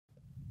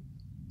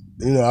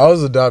You know, I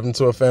was adopted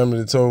into a family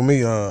that told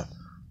me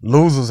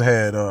losers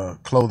had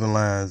clothing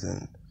lines,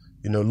 and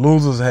you know,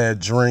 losers had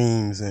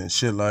dreams and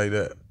shit like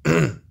that.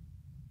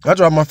 I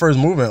dropped my first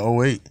movie in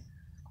 '08.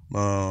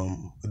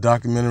 A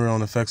documentary on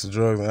the effects of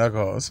drugs and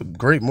alcohol. It's a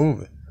great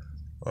movie.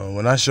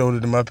 When I showed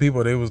it to my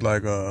people, they was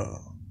like,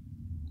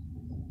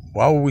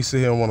 why would we sit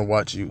here and want to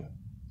watch you?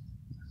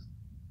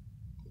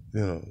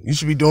 You know, you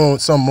should be doing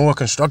something more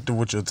constructive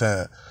with your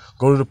time.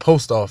 Go to the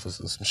post office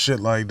or some shit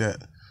like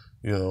that.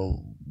 You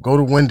know, go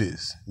to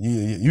Wendy's.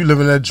 You live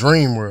in that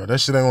dream world. That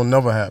shit ain't gonna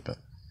never happen.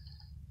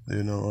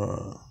 You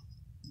know,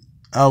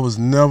 I was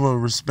never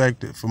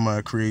respected for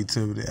my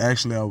creativity.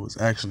 Actually, I was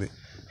actually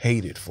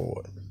hated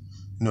for it.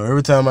 You know,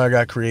 every time I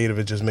got creative,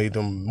 it just made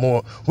them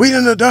more, we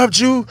didn't adopt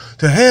you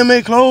to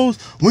handmade clothes.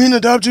 We didn't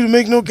adopt you to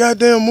make no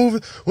goddamn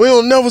movie. We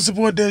don't never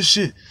support that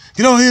shit.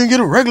 Get out here and get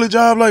a regular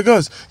job like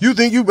us. You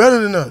think you better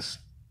than us.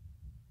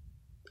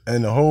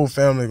 And the whole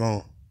family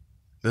gonna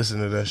listen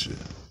to that shit.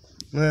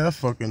 Man, I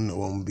fucking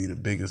know I'm gonna be the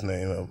biggest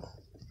name ever.